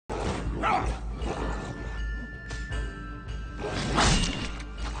So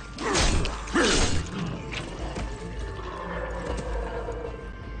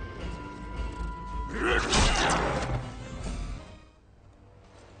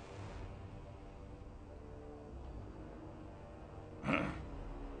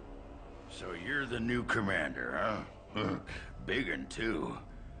you're the new commander, huh? Big un, too.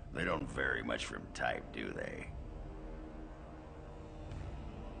 They don't vary much from type, do they?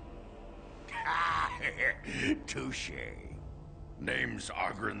 Touche. Name's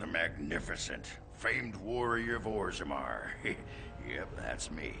Oghren the Magnificent, famed warrior of Orzammar. Yep, that's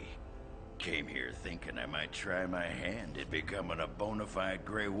me. Came here thinking I might try my hand at becoming a bona fide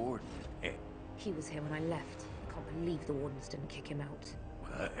Grey Warden. He was here when I left. I can't believe the Wardens didn't kick him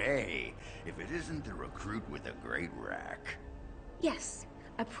out. Hey, if it isn't the recruit with a great rack. Yes,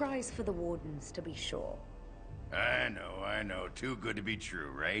 a prize for the Wardens, to be sure. I know. Too good to be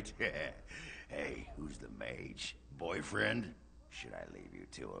true, right? Hey, who's the mage? Boyfriend? Should I leave you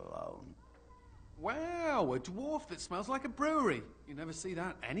two alone? Wow, a dwarf that smells like a brewery. You never see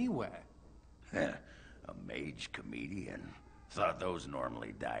that anywhere. A mage comedian. Thought those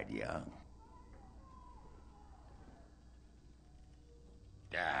normally died young.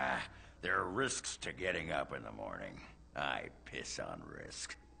 There are risks to getting up in the morning. I piss on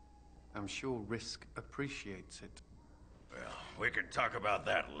risk. I'm sure Risk appreciates it. Well, we can talk about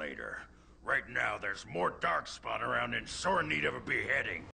that later. Right now, there's more darkspawn around in sore need of a beheading.